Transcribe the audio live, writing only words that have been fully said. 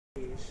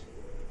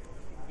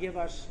give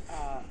us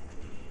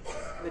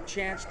the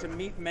chance to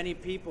meet many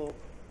people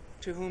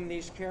to whom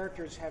these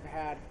characters have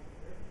had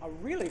a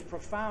really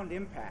profound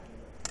impact,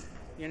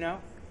 you know?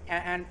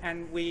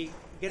 And we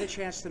get a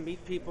chance to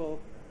meet people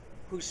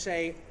who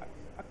say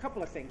a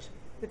couple of things.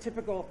 The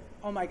typical,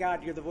 oh my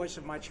God, you're the voice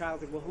of my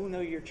childhood. Well, who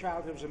knew your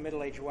childhood was a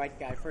middle-aged white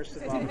guy, first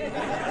of all?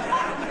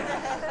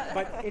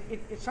 But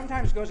it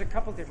sometimes goes a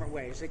couple different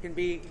ways. It can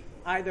be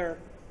either,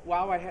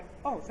 wow,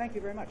 oh, thank you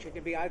very much. It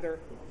can be either,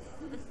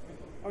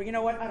 oh, you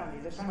know what? I don't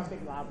need this. I'm a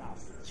big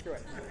loudmouth. Screw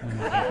it.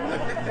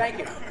 Thank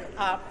you.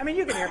 I mean,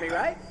 you can hear me,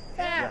 right?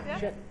 Yeah.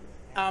 Shit.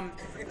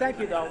 Thank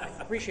you, though.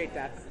 Appreciate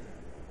that.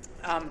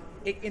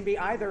 It can be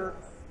either,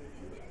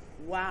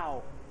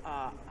 wow,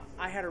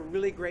 I had a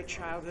really great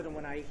childhood, and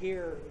when I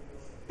hear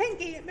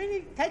Pinky, it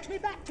really takes me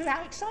back to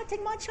how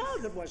exciting my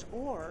childhood was.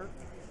 Or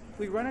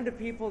we run into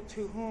people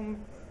to whom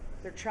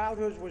their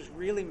childhood was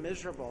really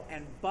miserable,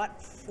 and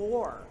but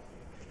for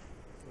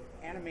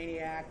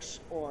Animaniacs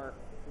or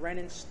Ren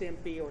and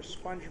Stimpy or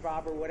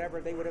SpongeBob or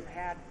whatever, they would have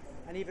had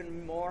an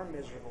even more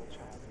miserable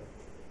childhood.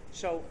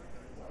 So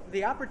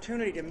the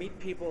opportunity to meet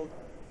people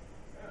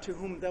to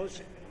whom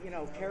those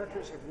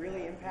characters have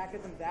really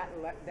impacted them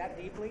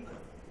that deeply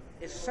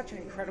is such an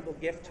incredible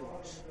gift to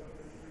us.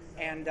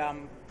 And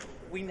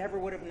we never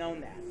would have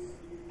known that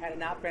had it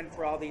not been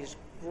for all these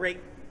great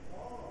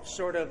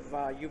sort of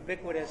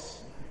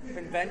ubiquitous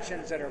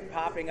conventions that are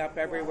popping up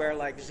everywhere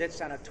like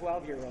zits on a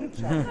 12-year-old.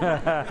 So,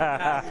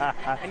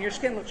 and your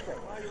skin looks great.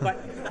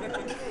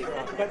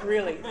 But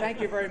really, thank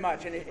you very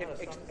much. And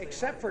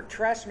except for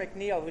Tress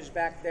McNeil, who's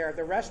back there,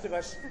 the rest of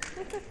us...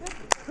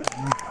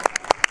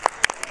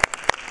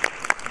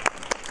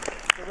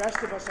 The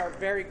rest of us are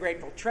very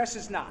grateful. Tress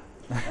is not.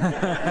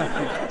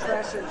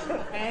 Tress is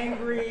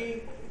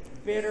angry,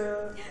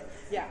 bitter.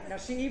 Yeah. Now,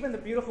 see, even the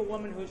beautiful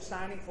woman who's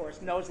signing for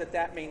us knows that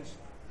that means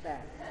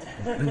bad.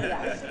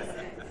 Yeah.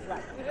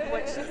 Right.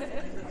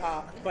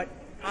 But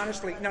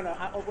honestly, no.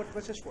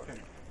 What's this for?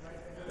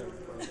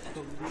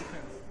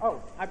 Oh,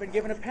 I've been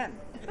given a pen.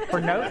 For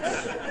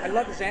notes? I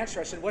love his answer.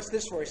 I said, what's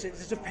this for? He said,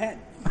 it's a pen.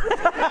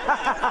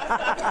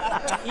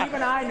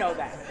 Even I know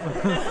that.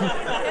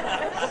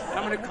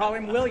 I'm going to call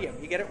him William.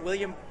 You get it?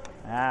 William?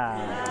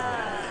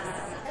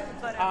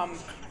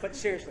 But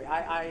seriously,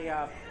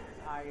 I'm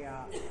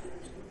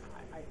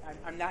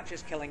not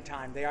just killing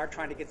time. They are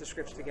trying to get the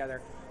scripts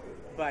together.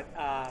 But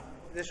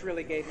this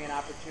really gave me an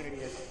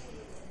opportunity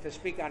to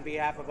speak on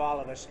behalf of all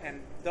of us.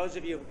 And those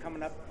of you who are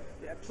coming up,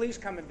 please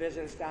come and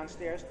visit us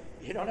downstairs.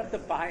 You don't have to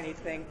buy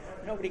anything.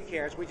 Nobody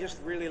cares. We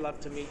just really love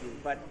to meet you.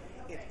 But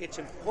it's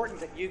important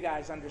that you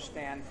guys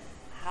understand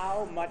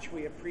how much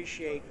we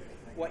appreciate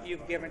what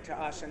you've given to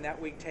us, and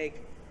that we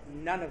take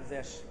none of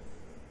this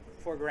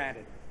for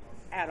granted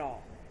at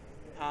all.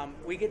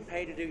 We get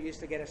paid to do it. Used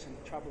to get us in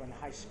trouble in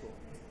high school,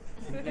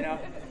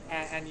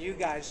 and you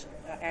guys,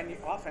 and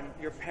often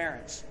your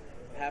parents,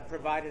 have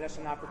provided us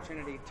an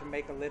opportunity to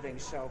make a living.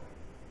 So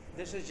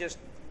this is just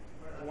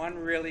one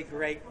really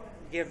great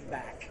give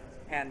back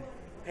and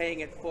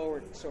paying it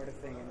forward sort of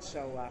thing. And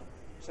so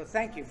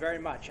thank you very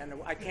much. And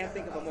I can't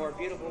think of a more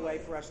beautiful way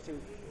for us to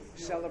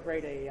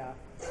celebrate a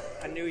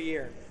new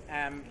year.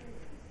 And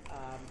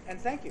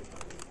thank you.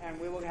 And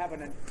we will have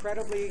an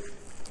incredibly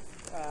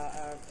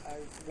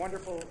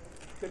wonderful,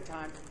 good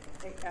time.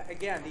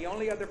 Again, the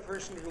only other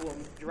person who will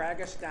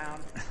drag us down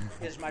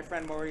is my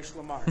friend Maurice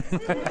LaMarche.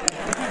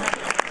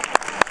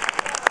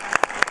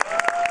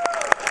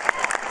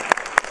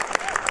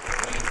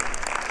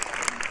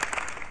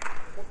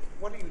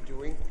 What are you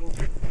doing?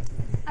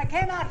 I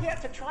came out here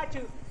to try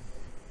to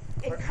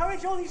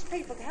encourage all these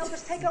people to help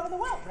us take over the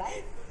world,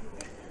 right?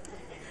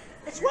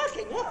 It's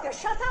working. Look, they're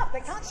shut up.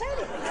 They can't say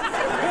anything.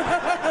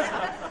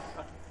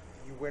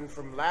 You went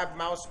from lab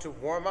mouse to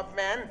warm-up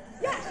man?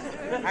 Yes.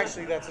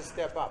 Actually, that's a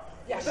step up.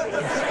 Yes. One of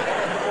the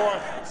more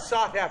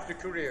sought-after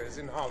careers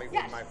in Hollywood,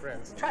 Yes. my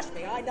friends. Trust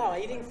me, I know.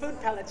 Eating food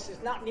pellets is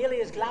not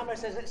nearly as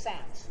glamorous as it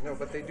sounds. No,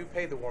 but they do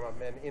pay the warm-up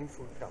men in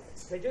food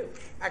pellets. They do.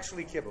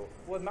 Actually, kibble.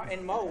 Well,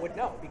 and Mo would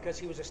know because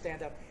he was a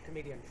stand-up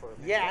comedian for a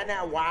minute. Yeah,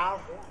 now, wow.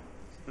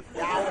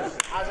 Yeah, I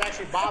was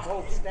actually Bob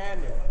Hope's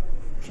stand-in.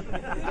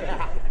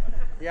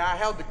 Yeah, I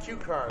held the cue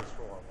cards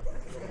for him.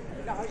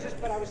 No,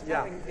 I was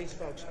telling these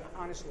folks,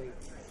 honestly,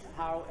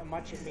 how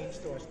much it means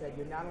to us that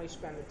you not only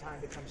spend the time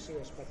to come see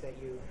us, but that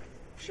you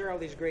share all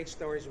these great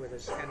stories with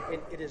us, and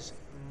it is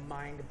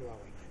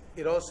mind-blowing.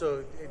 It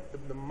also,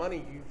 the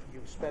money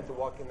you spent to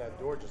walk in that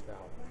door just now.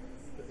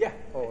 Yeah.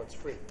 Oh, it's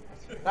free.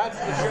 That's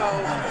the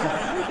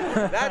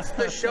show. That's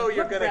the show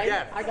you're going to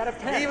get. I got a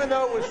pen. Even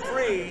though it was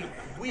free,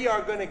 we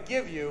are going to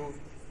give you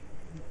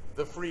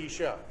the free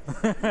show.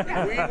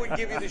 We would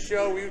give you the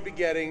show we would be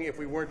getting if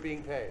we weren't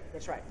being paid.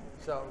 That's right.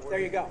 So there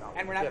you go.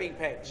 And we're not being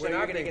paid, so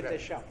you're going to get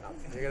this show. No,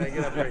 you're going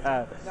to get a great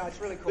time. No, it's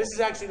really cool. This is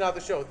actually not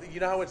the show. You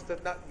know how it's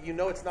not. You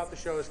know it's not the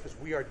show is because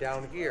we are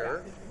down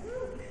here,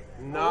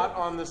 not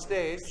on the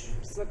stage.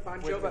 Look,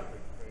 Bon Jovi.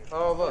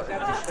 Oh look!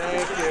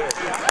 Thank you.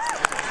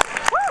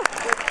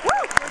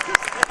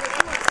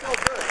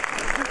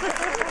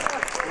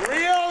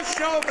 Real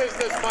show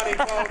business money,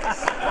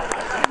 folks.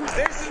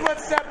 This is what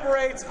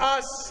separates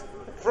us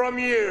from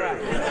you.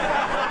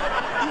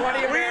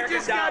 We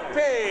just got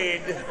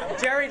paid.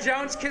 Jerry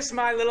Jones, kiss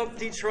my little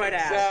Detroit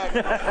ass.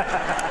 Exactly.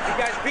 You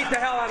guys beat the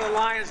hell out of the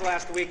Lions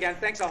last weekend.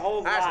 Thanks a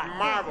whole lot. That's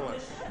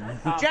marvelous.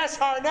 Jess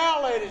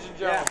Harnell, ladies and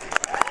gentlemen.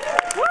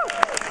 Yeah. Woo!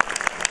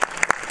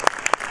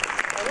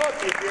 And look,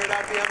 you hear it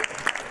out the other.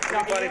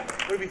 It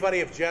would be funny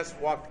if Jess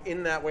walked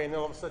in that way and then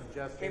all of a sudden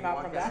Jess came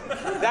out from that.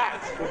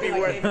 That would be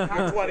worth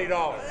 $20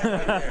 right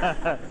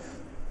there.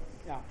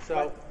 Yeah. So,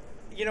 but,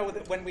 you know,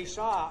 when we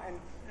saw, and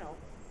you know,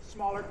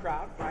 smaller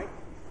crowd, right?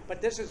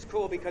 But this is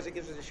cool because it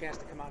gives us a chance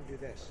to come out and do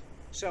this.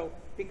 So,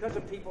 because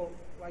of people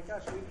like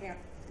us, we can't.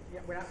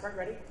 Yeah, we're not quite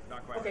ready.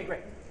 Not quite. Okay,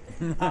 great.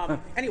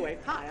 Anyway,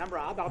 hi, I'm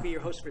Rob. I'll be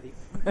your host for the.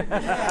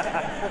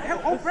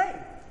 Oh, great!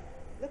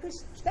 Look,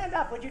 stand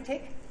up. Would you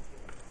take?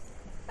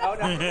 Oh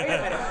no! Wait a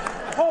minute.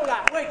 Hold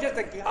on. Wait just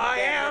a. I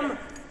am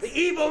the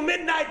evil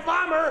midnight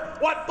bomber.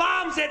 What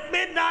bombs at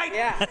midnight?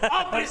 Yeah.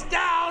 Up is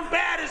down,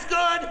 bad is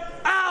good.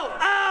 Ow,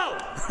 ow.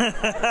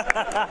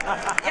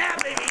 Yeah,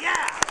 baby,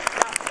 yeah.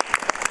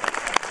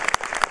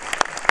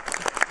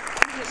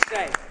 Let me just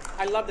say,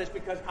 I love this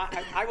because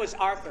I was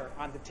Arthur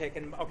on the tick,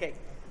 and okay,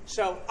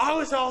 so I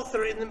was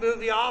Arthur in the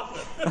movie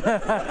Arthur.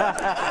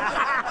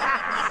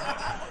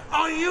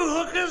 Are you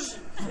hookers?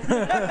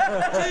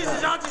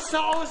 Jesus, I just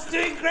saw I was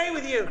doing great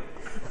with you.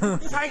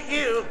 Thank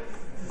you.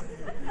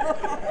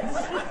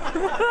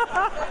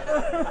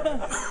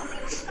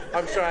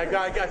 I'm sorry,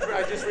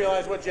 I just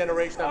realized what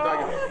generation I'm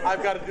talking about.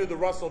 I've got to do the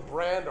Russell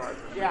Brand Arthur.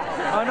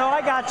 yeah. Oh no,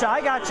 I got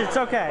you. It's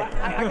okay.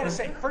 I gotta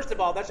say, first of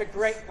all, that's a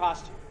great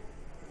costume,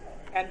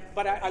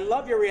 but I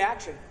love your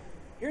reaction.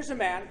 Here's a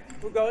man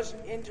who goes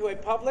into a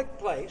public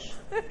place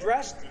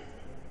dressed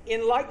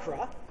in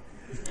Lycra,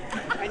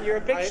 and you're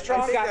a big,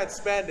 strong I think guy. that's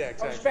spandex.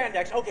 Oh, actually.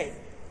 spandex. Okay,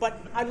 but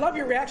I love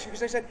your reaction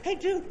because I said, "Hey,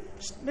 dude,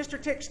 Mr.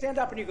 Tick, stand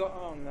up," and you go,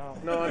 "Oh no."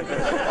 No, I'm good.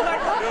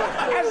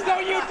 As though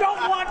you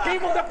don't want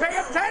people to pay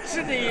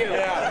attention to you.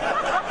 Yeah.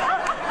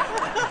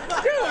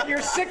 Dude, you're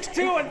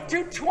 6'2" and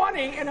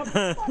 220 in a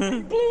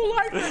fucking blue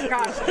Lycra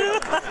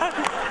costume.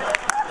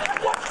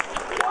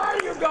 Why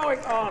are you going,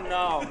 "Oh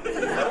no"?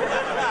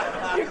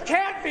 You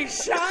can't be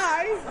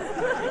shy.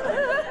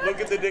 Look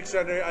in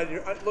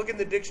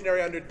the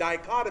dictionary under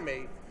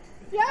dichotomy.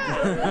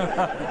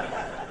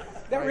 Yeah.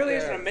 That Right really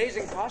is there. an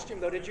amazing costume,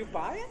 though. Did you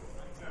buy it?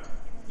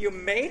 You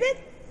made it?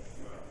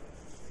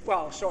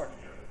 Well, sort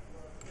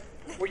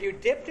of. Were you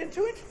dipped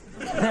into it?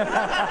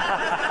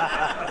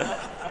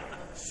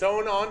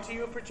 Sewn onto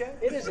you,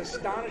 perchance? It is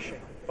astonishing.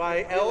 By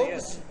It really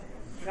elves? is.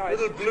 No,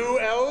 Little blue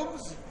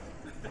elves?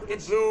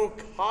 it's Blue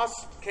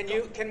cost? Can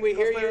we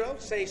hear cosplayer you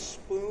elves? say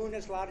spoon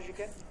as loud as you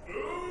can?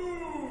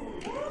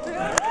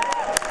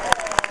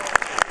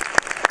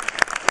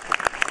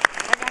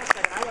 Hang on a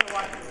second. I want to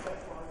watch.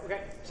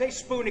 Okay, say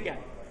spoon again.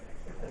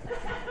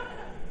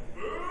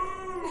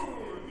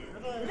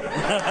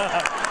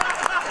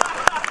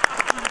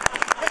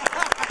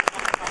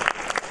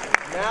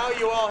 Now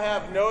you all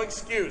have no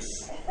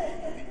excuse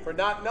for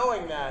not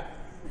knowing that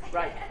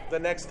Right. the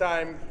next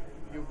time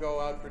you go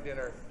out for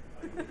dinner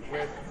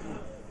with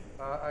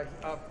a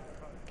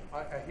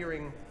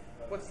hearing.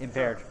 What's the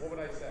Impaired. term? What would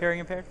I say? Hearing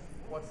impaired?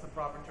 What's the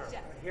proper term?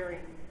 Hearing.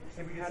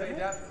 Can we say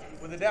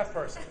deaf? With a deaf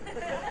person.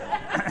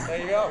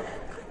 There you go.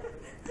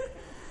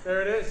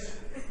 There it is.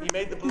 He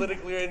made the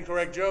politically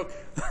incorrect joke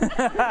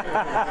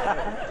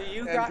Do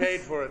you and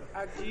paid for it.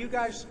 Do you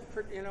guys,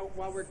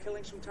 while we're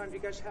killing some time, do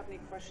you guys have any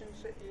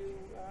questions that you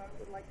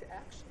would like to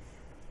ask?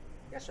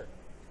 Yes, sir.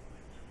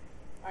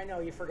 I know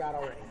you forgot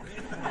already.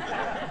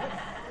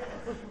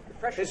 The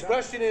pressure's His on.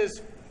 question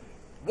is,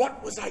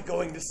 what was I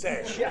going to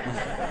say? Yeah,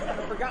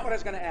 I forgot what I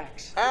was going to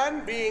ask.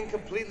 And being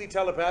completely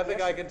telepathic,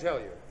 I can tell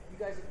you. You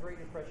guys are great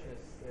impressionists.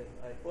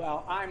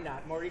 Well, I'm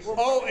not, Maurice.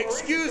 Oh,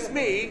 excuse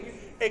me.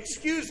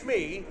 Excuse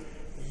me.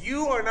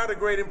 You are not a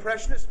great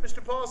impressionist,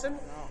 Mr. Paulson.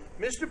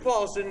 No. Mr.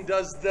 Paulson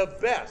does the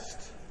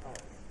best,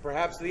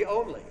 perhaps the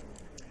only,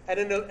 and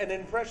an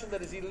impression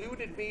that has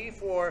eluded me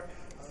for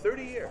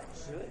 30 years.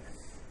 Really?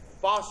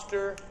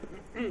 Foster.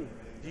 Did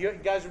you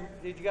guys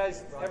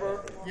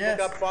ever Yes.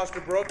 look up Foster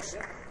Brooks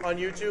on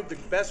YouTube? The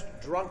best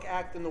drunk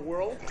act in the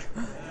world.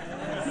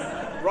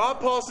 Rob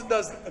Paulson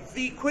does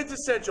the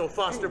quintessential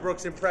Foster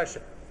Brooks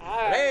impression.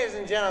 Ladies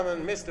and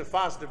gentlemen, Mr.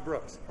 Foster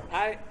Brooks.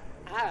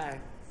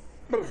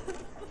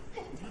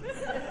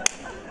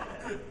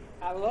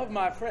 I love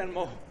my friend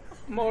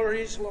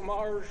Maurice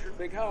LaMarche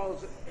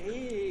because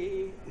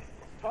he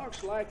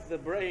talks like the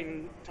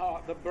brain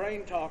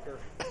talker.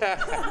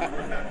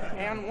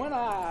 And when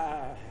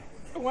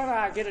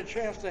I get a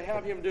chance to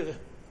have him do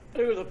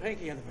the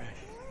pinky and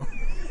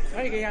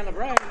the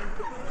brain,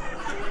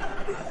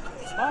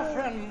 my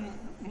friend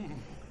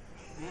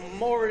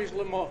Maurice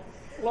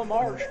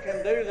LaMarche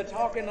can do the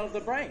talking of the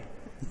brain.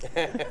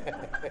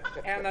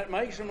 And that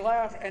makes him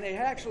laugh, and he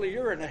actually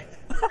urinates.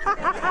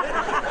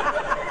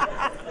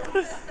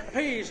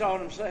 Pees on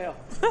himself.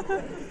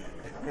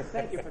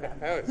 Thank you for that.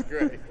 That was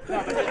great.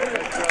 No, but That's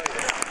brilliant.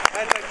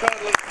 And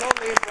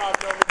totally improv,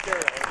 no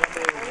material. It's I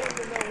unbelievable. wanted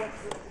to know what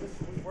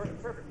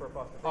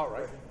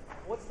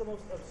what's the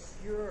most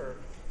obscure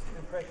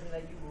impression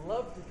that you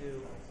love to do,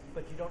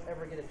 but you don't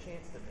ever get a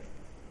chance to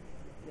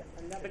do?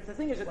 Yeah, but the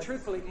thing is that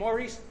truthfully,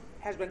 Maurice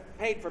has been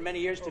paid for many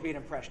years to be an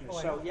impressionist.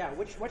 I So know. yeah,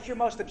 what's your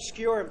most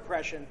obscure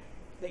impression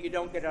that you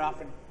don't get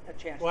often a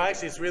chance Well, to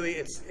actually, it's really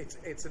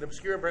it's an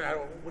obscure impression.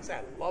 What's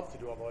that? I love to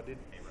do. Although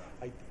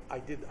I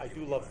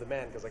do love the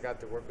man because I got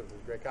to work with him.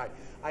 He's a great guy.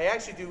 I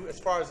actually do, as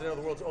far as I know,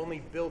 the world's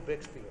only Bill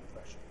Bixby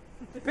impression.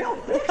 Bill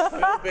Bixby?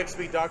 Bill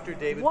Bixby, Dr.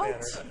 David What?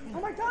 Banner.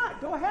 Oh my God,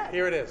 go ahead.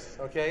 Here it is.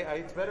 Okay,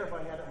 it's better if I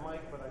had a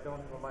mic, but I don't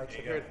have a mic.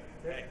 So here,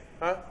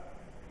 huh?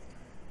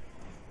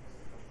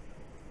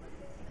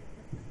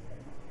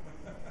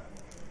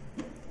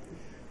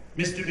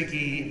 Mr.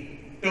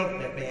 McGee, don't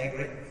let me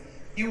angry.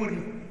 You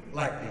wouldn't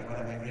like me when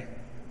I'm angry.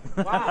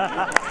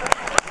 Wow.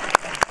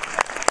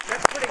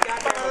 That's pretty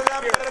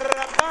goddamn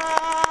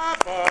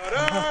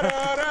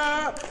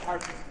obscure.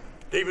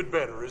 David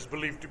Banner is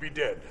believed to be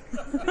dead.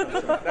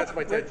 That's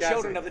my We're Ted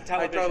children Cassidy. of the I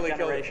television totally killed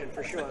generation, it.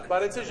 for sure.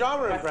 But it's a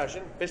genre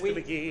impression. Mr. we-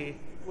 McGee.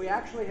 We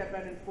actually have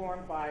been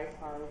informed by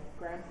our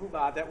Grand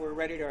Poobah that we're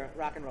ready to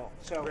rock and roll.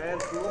 So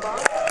Grand Poobah?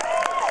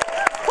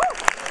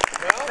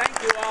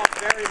 thank you all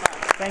very much.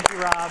 Thank you,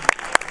 Rob.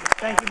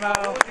 Thank you, Mo.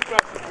 What was your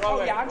question? Well, Oh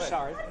wait, yeah, I'm wait.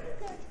 sorry.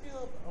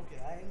 Okay,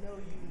 I know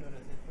you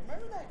noticed it.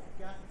 Remember that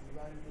guy who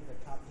ran into the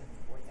top 10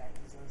 voice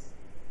actors list?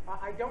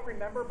 I don't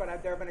remember, but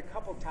there have been a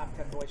couple top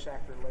 10 voice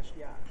actor lists.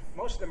 Yeah,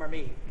 most of them are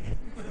me.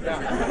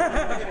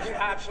 Yeah,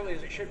 absolutely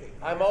as it should be.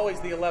 I'm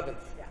always the 11th.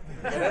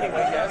 But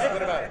anyway, yes,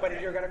 what about it?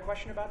 But you got a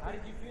question about How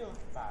that? did you feel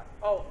about it?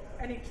 Oh,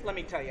 let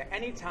me tell you,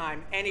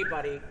 anytime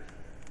anybody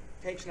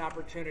takes an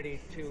opportunity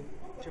to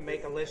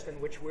make a list in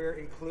which we're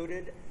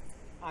included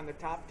on the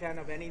top 10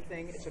 of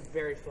anything, it's a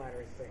very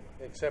flattering thing.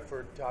 Except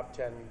for top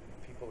 10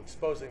 people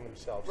exposing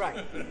themselves. Right.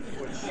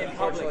 Which, In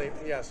unfortunately,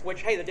 public. yes.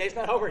 Which, hey, the day's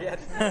not over yet.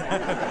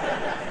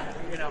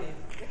 You know.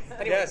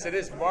 Anyway, Yes, it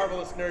is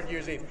marvelous Nerd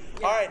Year's Eve.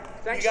 All right,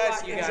 Thanks you a guys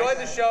lot, you enjoy guys.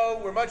 the show.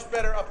 We're much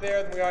better up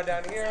there than we are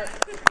down here.